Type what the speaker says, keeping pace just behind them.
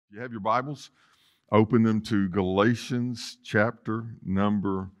You have your Bibles, open them to Galatians chapter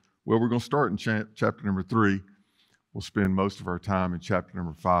number, we're going to start in chapter number 3. We'll spend most of our time in chapter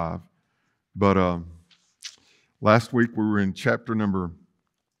number 5. But last week we were in chapter number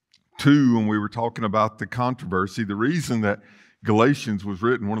 2 and we were talking about the controversy. The reason that Galatians was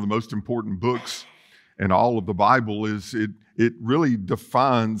written, one of the most important books in all of the Bible, is it really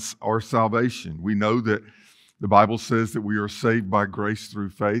defines our salvation. We know that the Bible says that we are saved by grace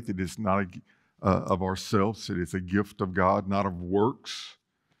through faith. It is not of ourselves. It is a gift of God, not of works,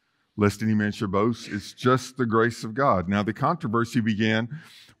 lest any man should boast. It's just the grace of God. Now, the controversy began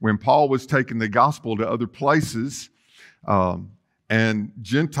when Paul was taking the gospel to other places and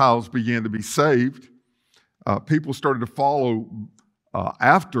Gentiles began to be saved. People started to follow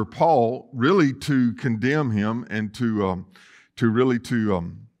after Paul, really to condemn him and to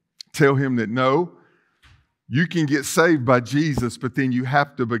tell him that no, you can get saved by Jesus, but then you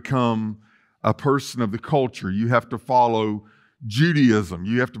have to become a person of the culture. You have to follow Judaism.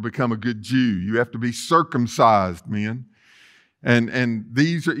 You have to become a good Jew. You have to be circumcised, men. And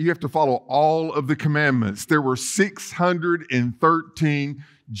these are, you have to follow all of the commandments. There were 613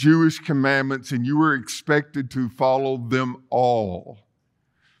 Jewish commandments, and you were expected to follow them all.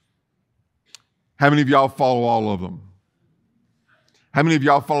 How many of y'all follow all of them? How many of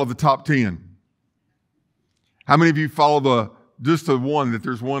y'all follow the top 10? How many of you follow just the one, that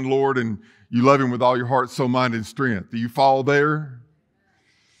there's one Lord and you love Him with all your heart, soul, mind, and strength? Do you follow there?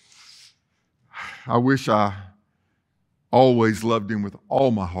 I wish I always loved Him with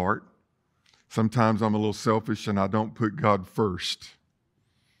all my heart. Sometimes I'm a little selfish and I don't put God first.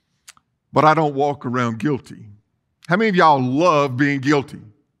 But I don't walk around guilty. How many of y'all love being guilty?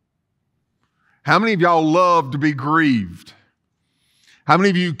 How many of y'all love to be grieved? How many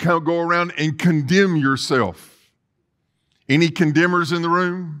of you go around and condemn yourself? Any condemners in the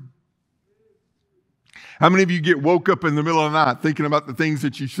room? How many of you get woke up in the middle of the night thinking about the things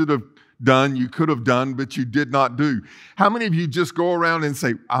that you should have done, you could have done, but you did not do? How many of you just go around and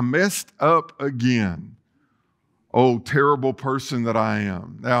say, I messed up again? Oh, terrible person that I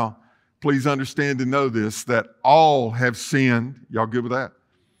am. Now, please understand and know this, that all have sinned. Y'all good with that?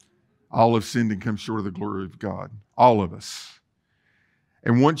 All have sinned and come short of the glory of God. All of us.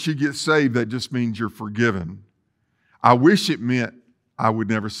 And once you get saved, that just means you're forgiven. I wish it meant I would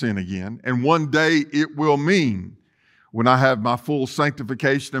never sin again. And one day it will mean when I have my full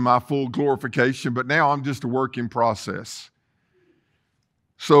sanctification and my full glorification. But now I'm just a work in process.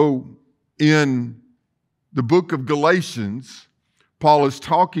 So in the book of Galatians, Paul is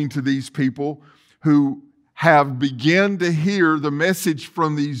talking to these people who have begun to hear the message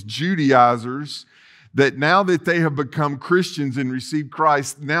from these Judaizers that now that they have become Christians and received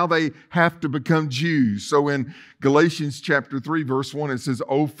Christ, now they have to become Jews. So in Galatians chapter 3, verse 1, it says,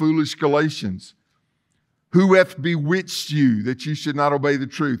 O foolish Galatians, who hath bewitched you that you should not obey the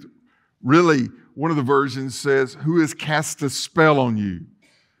truth? Really, one of the versions says, who has cast a spell on you?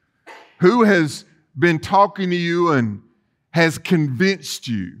 Who has been talking to you and has convinced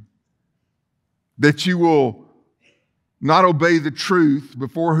you that you will not obey the truth,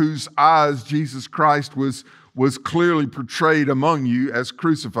 before whose eyes Jesus Christ was clearly portrayed among you as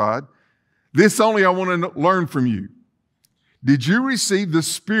crucified? This only I want to learn from you. Did you receive the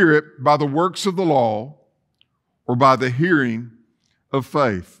Spirit by the works of the law or by the hearing of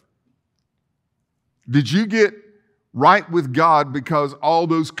faith? Did you get right with God because all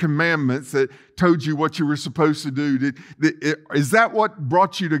those commandments that told you what you were supposed to do, is that what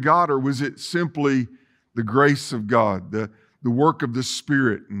brought you to God, or was it simply the grace of God, the work of the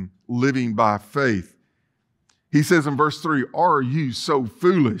Spirit and living by faith? He says in verse 3, are you so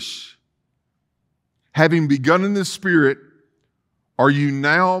foolish? Having begun in the Spirit, are you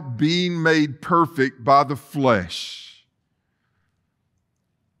now being made perfect by the flesh?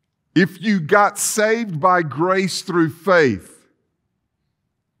 If you got saved by grace through faith,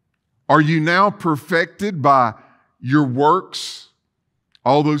 are you now perfected by your works,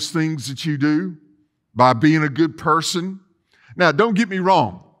 all those things that you do? By being a good person? Now, don't get me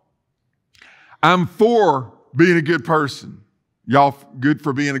wrong. I'm for being a good person. Y'all good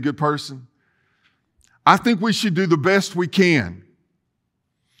for being a good person? I think we should do the best we can.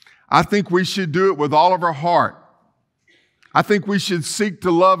 I think we should do it with all of our heart. I think we should seek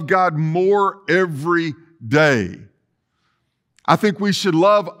to love God more every day. I think we should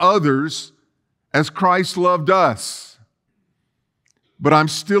love others as Christ loved us. But I'm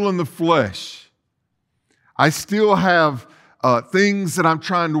still in the flesh. I still have things that I'm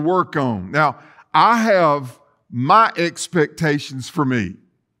trying to work on. Now, I have my expectations for me,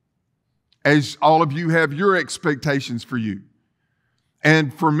 as all of you have your expectations for you.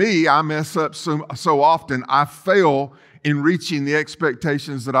 And for me, I mess up so often. I fail in reaching the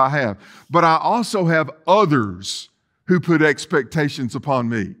expectations that I have. But I also have others who put expectations upon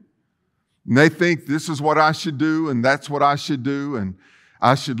me. And they think this is what I should do, and that's what I should do, and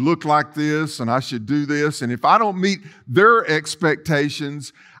I should look like this, and I should do this. And if I don't meet their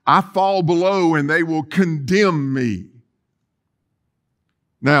expectations, I fall below and they will condemn me.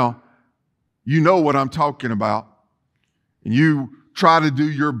 Now, you know what I'm talking about. And you try to do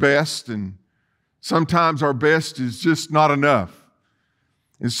your best, and sometimes our best is just not enough.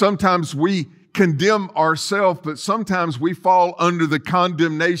 And sometimes we condemn ourselves, but sometimes we fall under the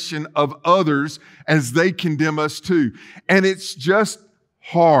condemnation of others as they condemn us too. And it's just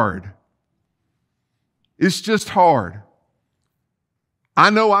hard. It's just hard. I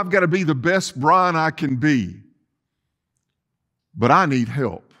know I've got to be the best Brian I can be, but I need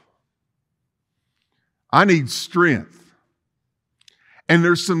help. I need strength. And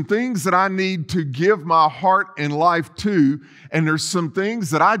there's some things that I need to give my heart and life to, and there's some things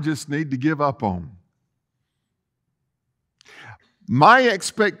that I just need to give up on. My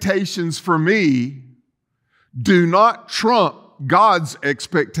expectations for me do not trump God's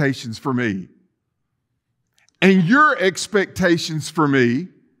expectations for me. And your expectations for me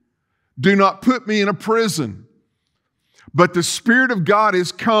do not put me in a prison. But the Spirit of God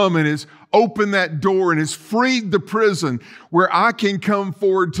has come and has opened that door and has freed the prison where I can come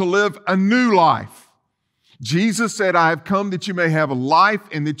forward to live a new life. Jesus said, I have come that you may have a life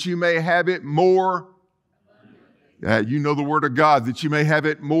and that you may have it more. You know the Word of God, that you may have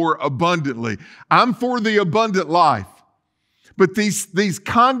it more abundantly. I'm for the abundant life. But these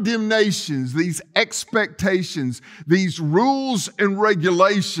condemnations, these expectations, these rules and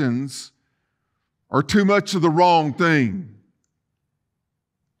regulations are too much of the wrong thing.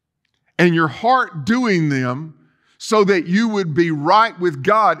 And your heart doing them so that you would be right with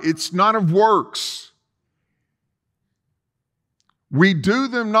God, it's not of works. We do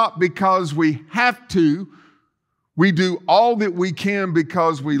them not because we have to. We do all that we can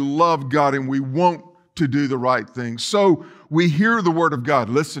because we love God and we want to do the right thing. So we hear the Word of God.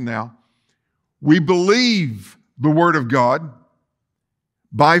 Listen now. We believe the Word of God.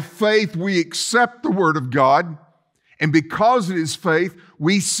 By faith, we accept the Word of God. And because it is faith,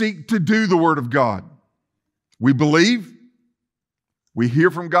 we seek to do the Word of God. We believe, we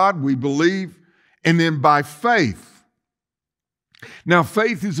hear from God, we believe, and then by faith. Now,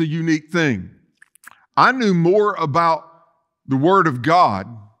 faith is a unique thing. I knew more about the Word of God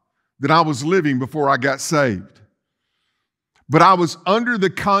than I was living before I got saved. But I was under the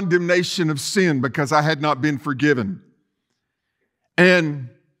condemnation of sin because I had not been forgiven. And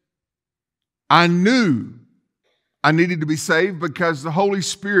I knew I needed to be saved because the Holy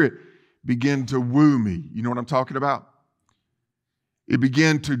Spirit began to woo me. You know what I'm talking about? It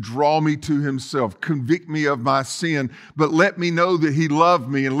began to draw me to Himself, convict me of my sin, but let me know that He loved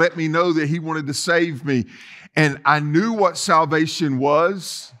me and let me know that He wanted to save me. And I knew what salvation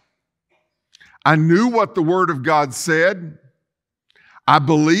was. I knew what the Word of God said. I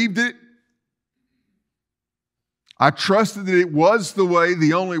believed it. I trusted that it was the way,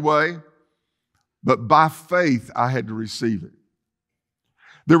 the only way. But by faith, I had to receive it.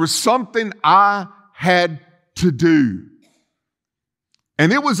 There was something I had to do.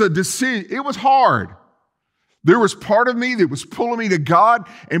 And it was a decision. It was hard. There was part of me that was pulling me to God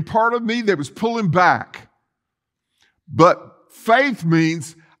and part of me that was pulling back. But faith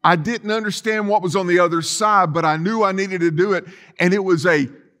means I didn't understand what was on the other side, but I knew I needed to do it. And it was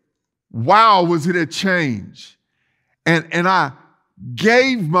wow, was it a change. And I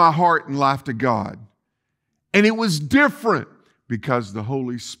gave my heart and life to God. And it was different because the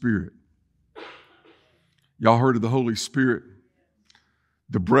Holy Spirit. Y'all heard of the Holy Spirit?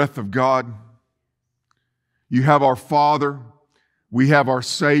 The breath of God. You have our Father. We have our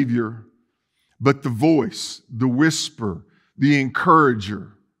Savior. But the voice, the whisper, the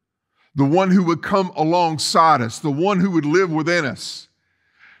encourager, the one who would come alongside us, the one who would live within us,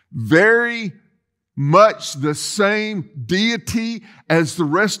 very much the same deity as the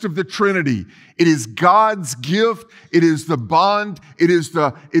rest of the Trinity. It is God's gift. It is the bond. It is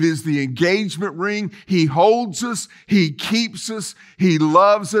the engagement ring. He holds us. He keeps us. He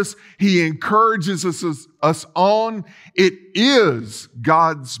loves us. He encourages us on. It is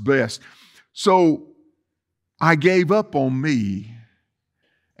God's best. So I gave up on me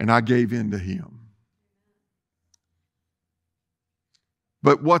and I gave in to Him.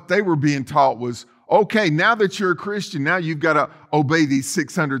 But what they were being taught was, okay, now that you're a Christian, now you've got to obey these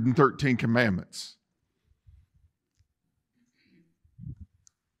 613 commandments.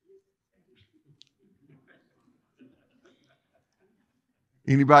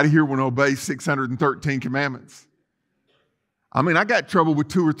 Anybody here want to obey 613 commandments? I mean, I got trouble with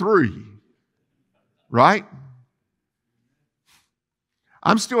 2 or 3, right?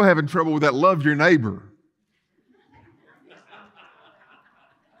 I'm still having trouble with that love your neighbor.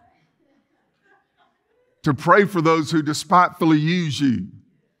 To pray for those who despitefully use you,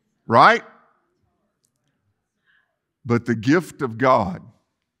 right? But the gift of God,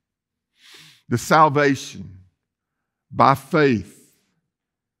 the salvation by faith,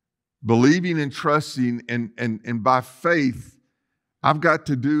 believing and trusting, and by faith, I've got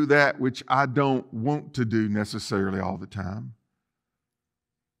to do that which I don't want to do necessarily all the time.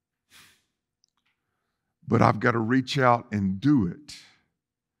 But I've got to reach out and do it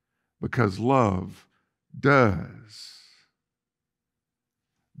because love does.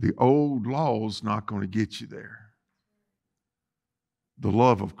 The old law's not going to get you there. The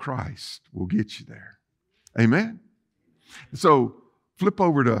love of Christ will get you there. Amen? So flip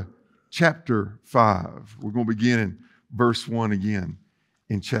over to chapter 5. We're going to begin in verse 1 again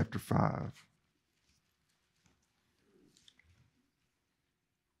in chapter 5.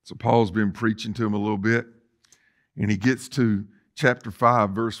 So Paul's been preaching to him a little bit, and he gets to chapter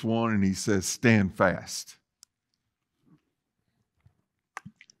 5, verse 1, and he says, stand fast.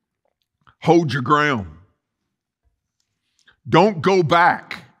 Hold your ground. Don't go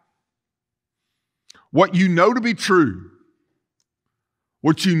back. What you know to be true,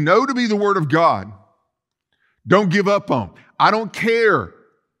 what you know to be the Word of God, don't give up on. I don't care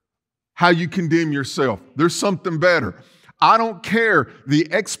how you condemn yourself. There's something better. I don't care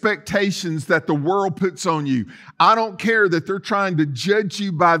the expectations that the world puts on you. I don't care that they're trying to judge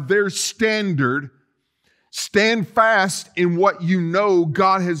you by their standard. Stand fast in what you know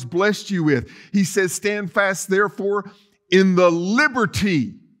God has blessed you with. He says, stand fast, therefore, in the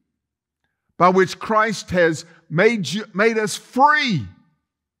liberty by which Christ has made us free.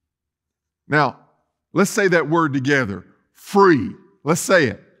 Now, let's say that word together. Free. Let's say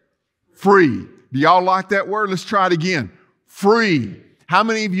it. Free. Do y'all like that word? Let's try it again. Free. How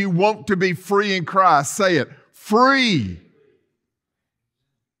many of you want to be free in Christ? Say it. Free.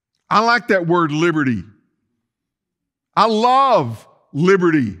 I like that word liberty. I love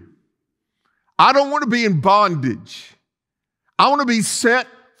liberty. I don't want to be in bondage. I want to be set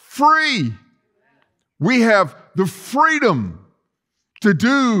free. We have the freedom to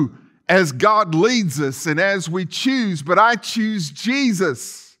do as God leads us and as we choose, but I choose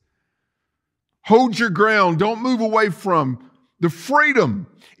Jesus. Hold your ground. Don't move away from the freedom.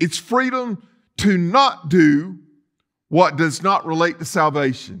 It's freedom to not do what does not relate to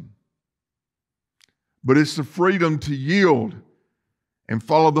salvation. But it's the freedom to yield and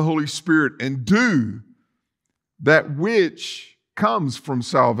follow the Holy Spirit and do that which comes from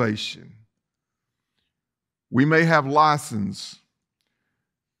salvation. We may have license,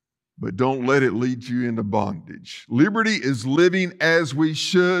 but don't let it lead you into bondage. Liberty is living as we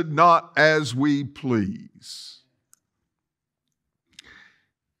should, not as we please.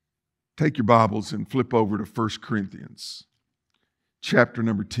 Take your Bibles and flip over to 1 Corinthians, chapter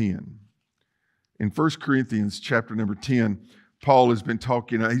number 10. In 1 Corinthians, chapter number 10, Paul has been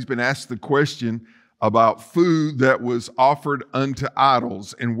talking, he's been asked the question about food that was offered unto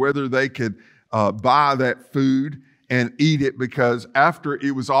idols and whether they could buy that food and eat it, because after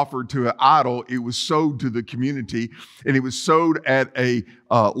it was offered to an idol, it was sold to the community, and it was sold at a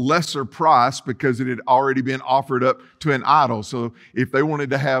lesser price because it had already been offered up to an idol. So if they wanted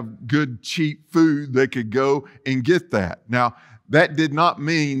to have good, cheap food, they could go and get that. Now, that did not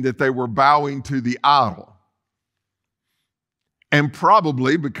mean that they were bowing to the idol. And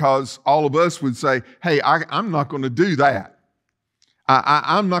probably because all of us would say, hey, I'm not going to do that.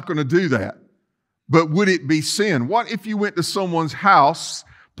 I'm not going to do that. But would it be sin? What if you went to someone's house,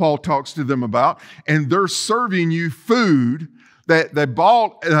 Paul talks to them about, and they're serving you food that they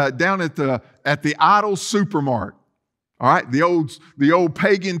bought down at the idol supermarket, all right, the old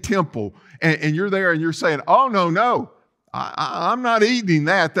pagan temple, and you're there and you're saying, oh, no, I'm not eating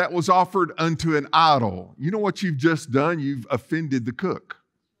that. That was offered unto an idol. You know what you've just done? You've offended the cook.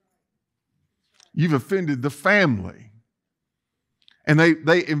 You've offended the family. And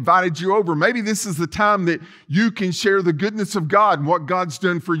they invited you over. Maybe this is the time that you can share the goodness of God and what God's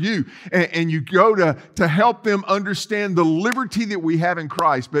done for you. And you go to help them understand the liberty that we have in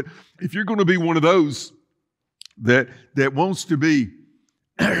Christ. But if you're going to be one of those that wants to be,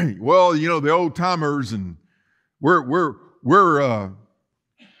 well, you know, the old timers, and we're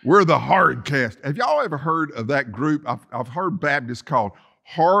the hard cast. Have y'all ever heard of that group? I've heard Baptists called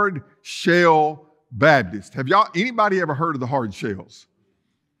Hard Shell Baptist. Have anybody ever heard of the hard shells?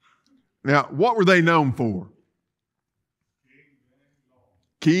 Now, what were they known for?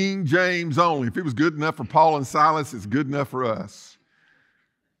 King James only. If it was good enough for Paul and Silas, it's good enough for us.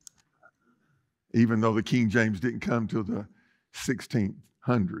 Even though the King James didn't come till the 1600s.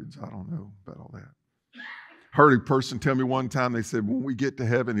 I don't know about all that. Heard a person tell me one time, they said, when we get to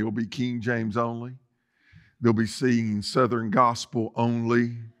heaven, it'll be King James only. They'll be singing Southern gospel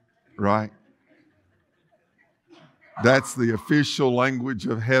only, right? That's the official language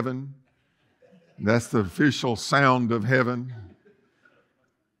of heaven. That's the official sound of heaven.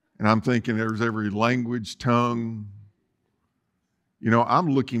 And I'm thinking there's every language, tongue. You know, I'm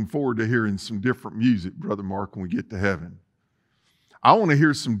looking forward to hearing some different music, Brother Mark, when we get to heaven. I want to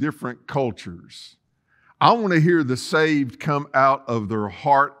hear some different cultures. I want to hear the saved come out of their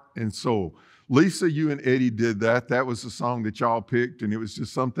heart and soul. Lisa, you and Eddie did that. That was the song that y'all picked, and it was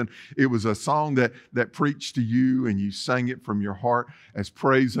just something, it was a song that preached to you, and you sang it from your heart as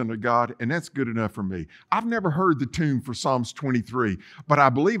praise unto God, and that's good enough for me. I've never heard the tune for Psalms 23, but I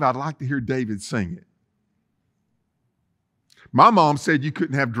believe I'd like to hear David sing it. My mom said you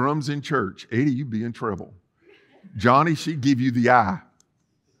couldn't have drums in church. Eddie, you'd be in trouble. Johnny, she'd give you the eye.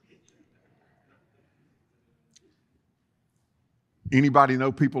 Anybody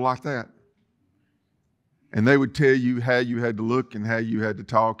know people like that? And they would tell you how you had to look and how you had to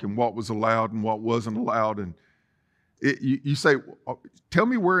talk and what was allowed and what wasn't allowed. And you say, tell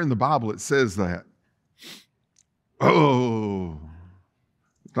me where in the Bible it says that. Oh,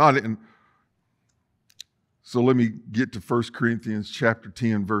 it's not in. So let me get to 1 Corinthians chapter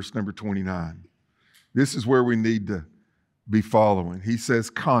 10, verse number 29. This is where we need to be following. He says,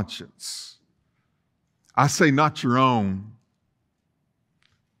 conscience. I say not your own,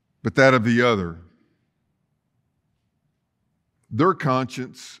 but that of the other. Their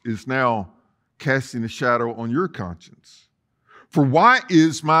conscience is now casting a shadow on your conscience. For why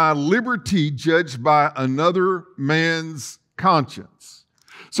is my liberty judged by another man's conscience?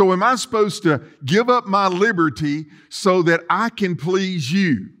 So am I supposed to give up my liberty so that I can please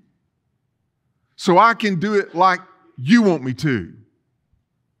you? So I can do it like you want me to?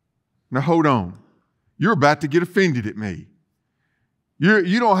 Now hold on. You're about to get offended at me.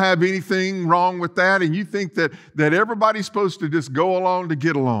 You don't have anything wrong with that, and you think that everybody's supposed to just go along to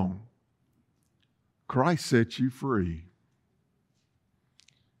get along. Christ set you free.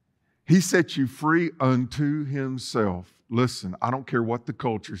 He set you free unto himself. Listen, I don't care what the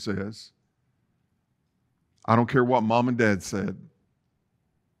culture says. I don't care what mom and dad said.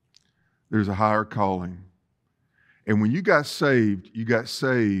 There's a higher calling. And when you got saved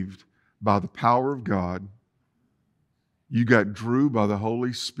by the power of God. You got drew by the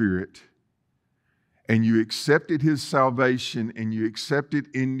Holy Spirit, and you accepted his salvation, and you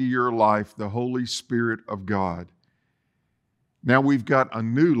accepted into your life the Holy Spirit of God. Now we've got a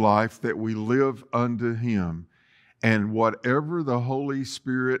new life that we live unto him. And whatever the Holy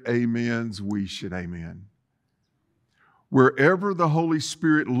Spirit amens, we should amen. Wherever the Holy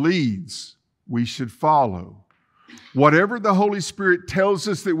Spirit leads, we should follow. Whatever the Holy Spirit tells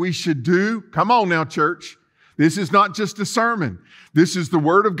us that we should do, come on now, church. This is not just a sermon. This is the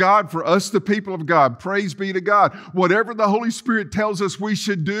Word of God for us, the people of God. Praise be to God. Whatever the Holy Spirit tells us we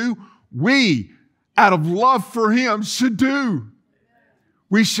should do, we, out of love for him, should do.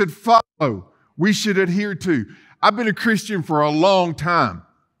 We should follow. We should adhere to. I've been a Christian for a long time.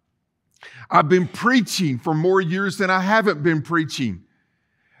 I've been preaching for more years than I haven't been preaching.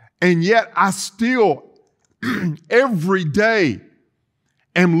 And yet I still, every day,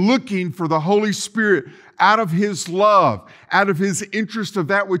 am looking for the Holy Spirit out of his love, out of his interest of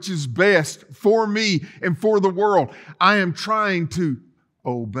that which is best for me and for the world. I am trying to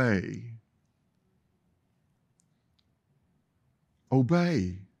obey.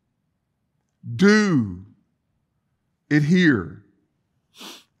 Obey. Do. Adhere.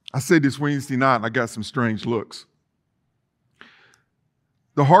 I said this Wednesday night and I got some strange looks.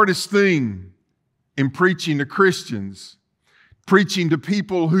 The hardest thing in preaching to Christians, preaching to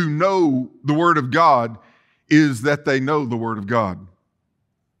people who know the Word of God, is that they know the Word of God.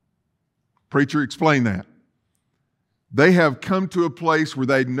 Preacher, explain that. They have come to a place where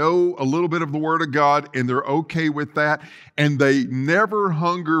they know a little bit of the Word of God and they're okay with that, and they never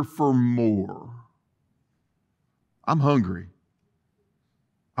hunger for more. I'm hungry.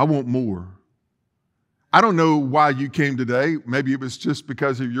 I want more. I don't know why you came today. Maybe it was just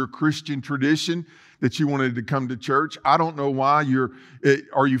because of your Christian tradition that you wanted to come to church. I don't know why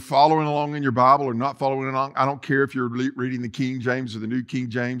are you following along in your Bible or not following along? I don't care if you're reading the King James or the New King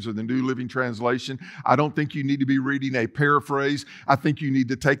James or the New Living Translation. I don't think you need to be reading a paraphrase. I think you need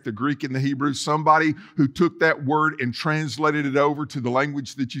to take the Greek and the Hebrew. Somebody who took that word and translated it over to the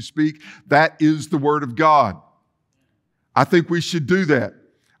language that you speak. That is the Word of God. I think we should do that.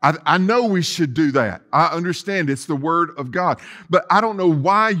 I know we should do that. I understand it's the Word of God. But I don't know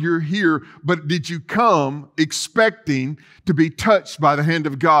why you're here, but did you come expecting to be touched by the hand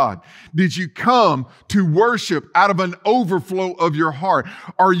of God? Did you come to worship out of an overflow of your heart?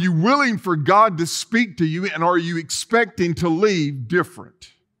 Are you willing for God to speak to you, and are you expecting to leave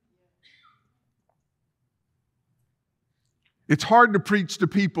different? It's hard to preach to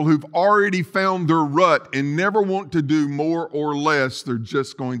people who've already found their rut and never want to do more or less. They're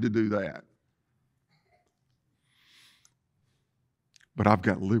just going to do that. But I've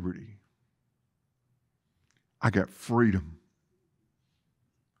got liberty. I got freedom.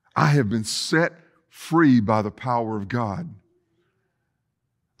 I have been set free by the power of God.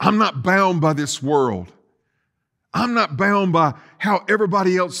 I'm not bound by this world. I'm not bound by how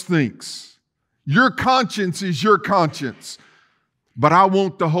everybody else thinks. Your conscience is your conscience. But I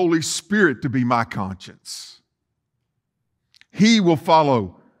want the Holy Spirit to be my conscience. He will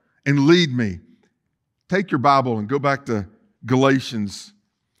follow and lead me. Take your Bible and go back to Galatians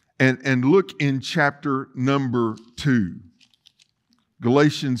and look in chapter number 2.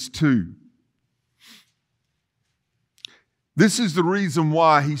 Galatians 2. This is the reason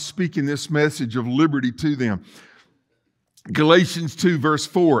why he's speaking this message of liberty to them. Galatians 2 verse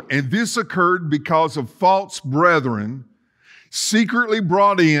 4. And this occurred because of false brethren secretly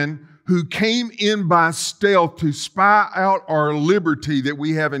brought in, who came in by stealth to spy out our liberty that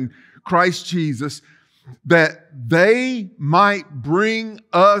we have in Christ Jesus, that they might bring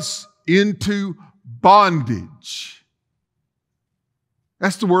us into bondage.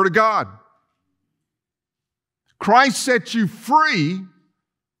 That's the Word of God. Christ set you free,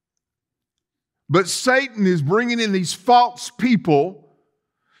 but Satan is bringing in these false people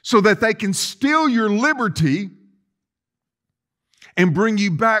so that they can steal your liberty and bring you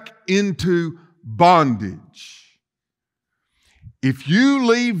back into bondage. If you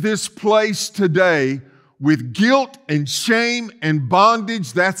leave this place today with guilt and shame and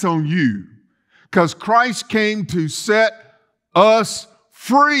bondage, that's on you. Because Christ came to set us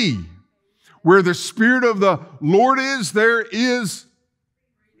free. Where the Spirit of the Lord is, there is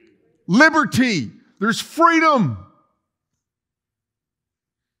liberty. There's freedom.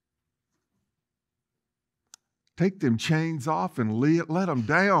 Take them chains off and let them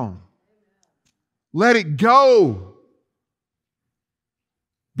down. Let it go.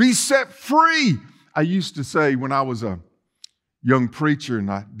 Be set free. I used to say when I was a young preacher and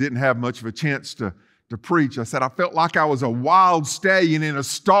I didn't have much of a chance to preach, I said I felt like I was a wild stallion in a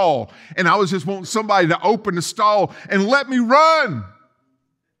stall and I was just wanting somebody to open the stall and let me run.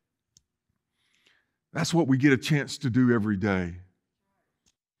 That's what we get a chance to do every day.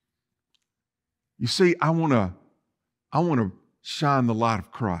 You see, I want to shine the light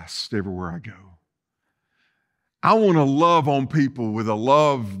of Christ everywhere I go. I want to love on people with a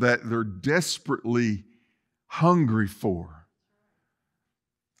love that they're desperately hungry for.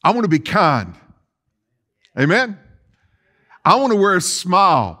 I want to be kind. Amen? I want to wear a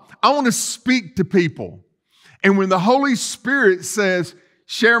smile. I want to speak to people. And when the Holy Spirit says,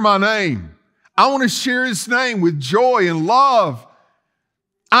 share my name, I want to share His name with joy and love.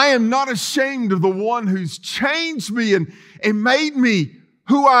 I am not ashamed of the one who's changed me and made me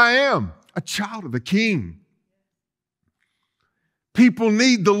who I am, a child of the King. People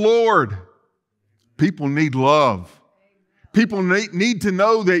need the Lord. People need love. People need to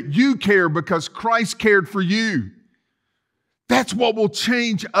know that you care because Christ cared for you. That's what will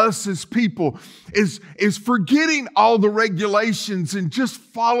change us as people, is forgetting all the regulations and just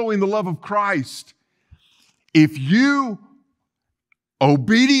following the love of Christ. If you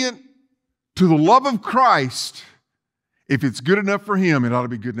obedient to the love of Christ, if it's good enough for Him, it ought to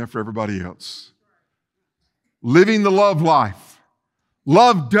be good enough for everybody else. Living the love life.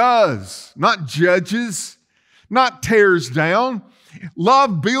 Love does, not judges, not tears down.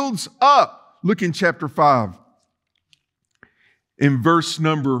 Love builds up. Look in chapter 5, in verse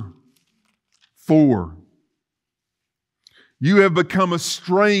number 4. You have become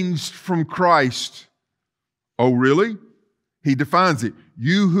estranged from Christ. Oh, really? He defines it.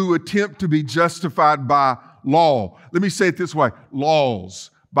 You who attempt to be justified by law. Let me say it this way. Laws,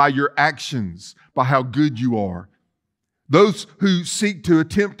 by your actions, by how good you are. Those who seek to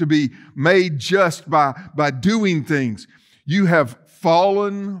attempt to be made just by doing things. You have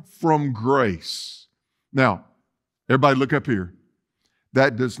fallen from grace. Now, everybody look up here.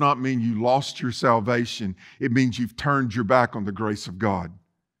 That does not mean you lost your salvation. It means you've turned your back on the grace of God.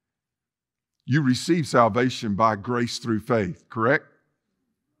 You receive salvation by grace through faith, correct?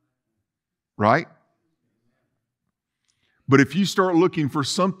 Right? But if you start looking for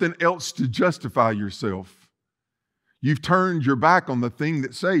something else to justify yourself, You've turned your back on the thing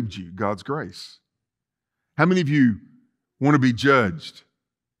that saved you, God's grace. How many of you want to be judged?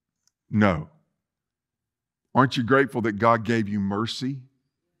 No. Aren't you grateful that God gave you mercy?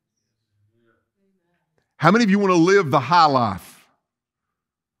 How many of you want to live the high life?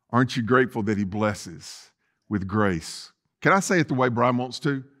 Aren't you grateful that He blesses with grace? Can I say it the way Brian wants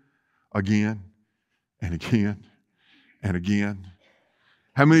to? Again and again and again.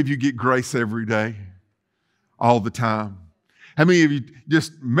 How many of you get grace every day? All the time? How many of you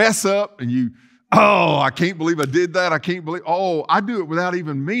just mess up and you, oh, I can't believe I did that. I can't believe, oh, I do it without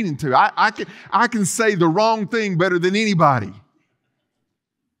even meaning to. I can say the wrong thing better than anybody.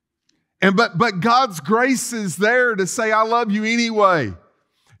 But God's grace is there to say, I love you anyway.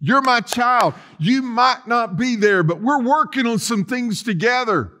 You're my child. You might not be there, but we're working on some things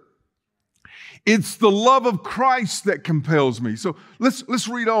together. It's the love of Christ that compels me. So let's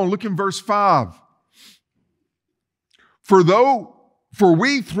read on. Look in verse 5. For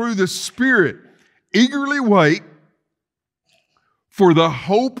we through the Spirit eagerly wait for the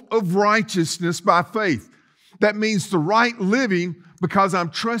hope of righteousness by faith. That means the right living because I'm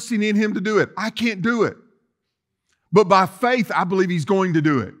trusting in Him to do it. I can't do it. But by faith, I believe He's going to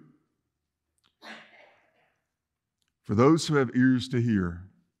do it. For those who have ears to hear,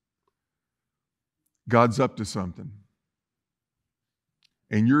 God's up to something.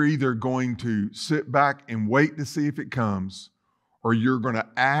 And you're either going to sit back and wait to see if it comes, or you're going to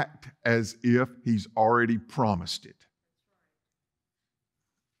act as if He's already promised it.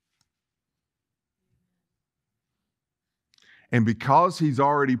 And because He's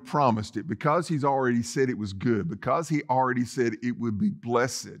already promised it, because He's already said it was good, because He already said it would be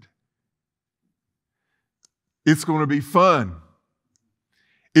blessed, it's going to be fun.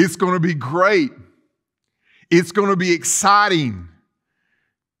 It's going to be great. It's going to be exciting.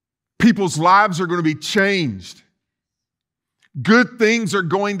 People's lives are going to be changed. Good things are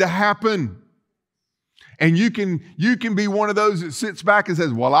going to happen. And you can be one of those that sits back and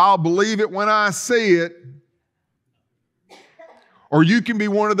says, well, I'll believe it when I see it. Or you can be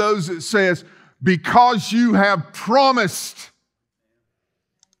one of those that says, because you have promised,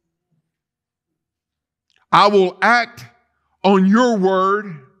 I will act on your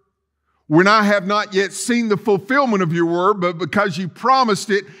word when I have not yet seen the fulfillment of your word, but because you promised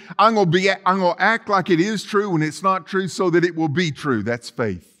it, I'm going to act like it is true when it's not true so that it will be true. That's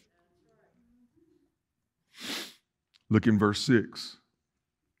faith. Look in verse 6.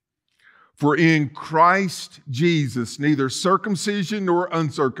 For in Christ Jesus, neither circumcision nor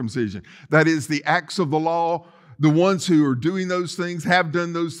uncircumcision, that is the acts of the law, the ones who are doing those things, have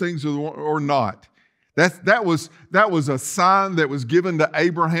done those things or not. That was a sign that was given to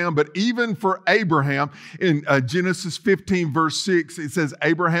Abraham. But even for Abraham, in Genesis 15, verse 6, it says,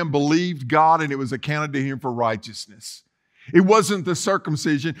 Abraham believed God and it was accounted to him for righteousness. It wasn't the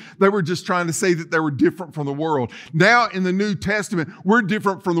circumcision. They were just trying to say that they were different from the world. Now in the New Testament, we're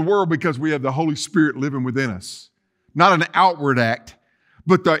different from the world because we have the Holy Spirit living within us. Not an outward act,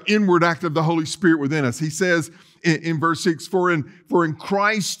 but the inward act of the Holy Spirit within us. He says in verse 6, for in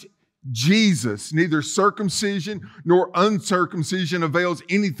Christ Jesus, neither circumcision nor uncircumcision avails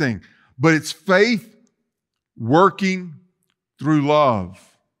anything, but it's faith working through love.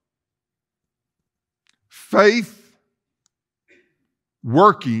 Faith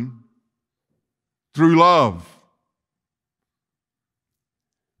working through love.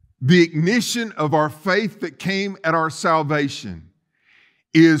 The ignition of our faith that came at our salvation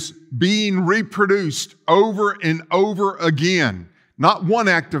is being reproduced over and over again. Not one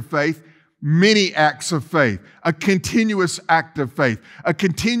act of faith, many acts of faith. A continuous act of faith. A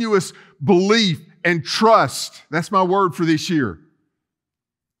continuous belief and trust. That's my word for this year.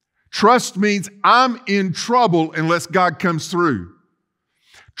 Trust means I'm in trouble unless God comes through.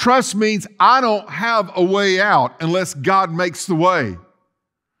 Trust means I don't have a way out unless God makes the way.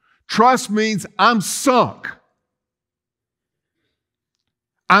 Trust means I'm sunk.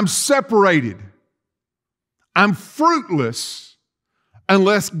 I'm separated. I'm fruitless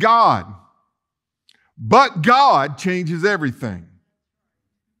unless God. But God changes everything.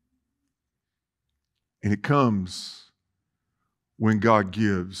 And it comes when God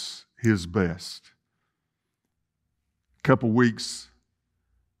gives His best. A couple weeks,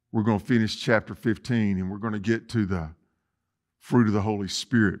 we're going to finish chapter 15 and we're going to get to the fruit of the Holy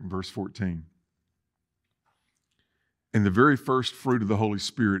Spirit in verse 14. And the very first fruit of the Holy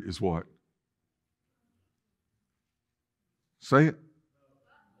Spirit is what? Say it.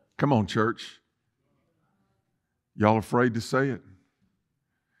 Come on, church. Y'all afraid to say it?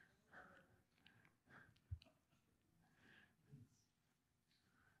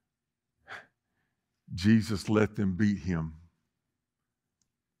 Jesus let them beat him.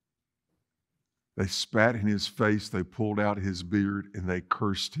 They spat in his face, they pulled out his beard, and they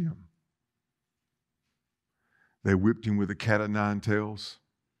cursed him. They whipped him with a cat of nine tails.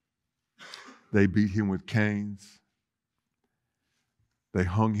 They beat him with canes. They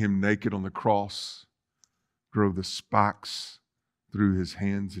hung him naked on the cross, drove the spikes through his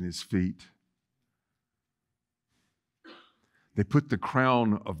hands and his feet. They put the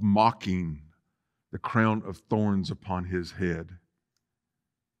crown of mocking, the crown of thorns upon his head.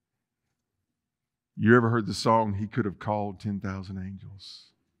 You ever heard the song, He Could Have Called 10,000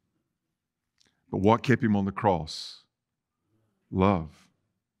 Angels? But what kept him on the cross? Love.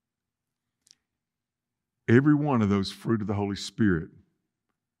 Every one of those fruit of the Holy Spirit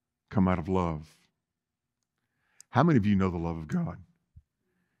come out of love. How many of you know the love of God?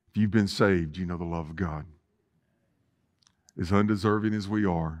 If you've been saved, you know the love of God. As undeserving as we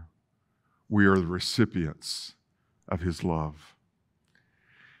are the recipients of His love.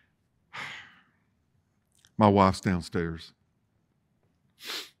 My wife's downstairs.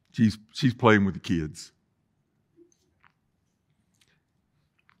 She's playing with the kids.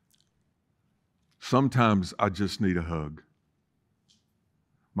 Sometimes I just need a hug.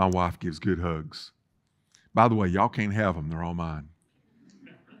 My wife gives good hugs. By the way, y'all can't have them. They're all mine.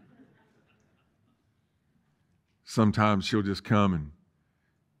 Sometimes she'll just come and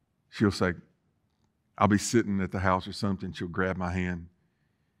she'll say, I'll be sitting at the house or something. She'll grab my hand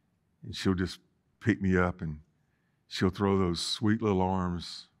and she'll just pick me up and she'll throw those sweet little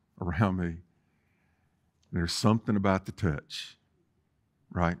arms around me. And there's something about the touch,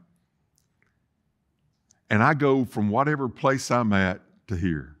 right? And I go from whatever place I'm at to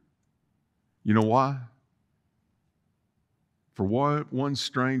here. You know why? For one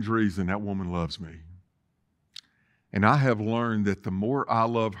strange reason, that woman loves me. And I have learned that the more I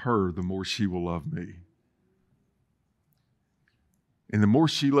love her, the more she will love me. And the more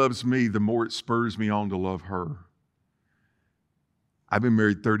she loves me, the more it spurs me on to love her. I've been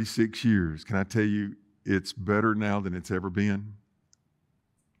married 36 years. Can I tell you, it's better now than it's ever been?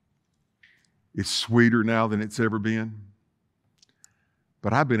 It's sweeter now than it's ever been.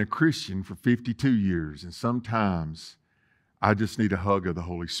 But I've been a Christian for 52 years, and sometimes I just need a hug of the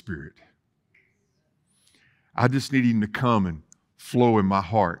Holy Spirit. I just need Him to come and flow in my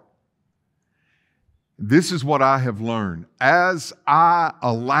heart. This is what I have learned. As I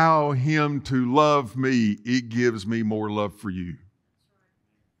allow Him to love me, it gives me more love for you.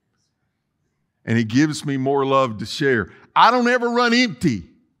 And He gives me more love to share. I don't ever run empty.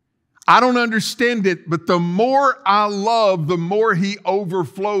 I don't understand it, but the more I love, the more He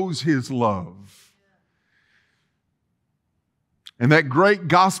overflows His love. And that great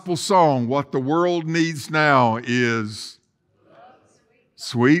gospel song, what the world needs now is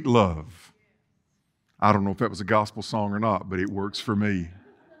sweet love. I don't know if that was a gospel song or not, but it works for me.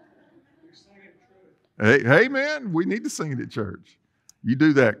 Hey man, we need to sing it at church. You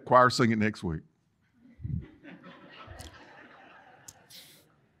do that. Choir, sing it next week.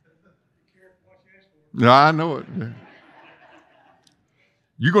 No, I know it. Yeah.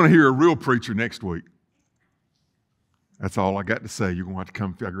 You're going to hear a real preacher next week. That's all I got to say. You're going to have to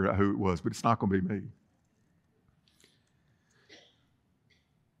come figure out who it was, but it's not going to be me.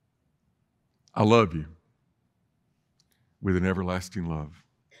 I love you with an everlasting love.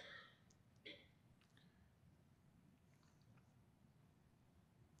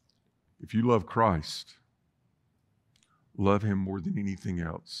 If you love Christ, love Him more than anything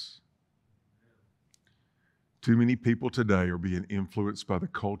else. Too many people today are being influenced by the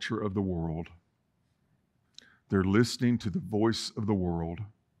culture of the world. They're listening to the voice of the world,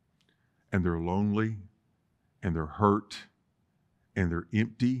 and they're lonely, and they're hurt, and they're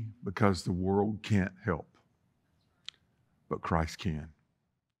empty because the world can't help. But Christ can.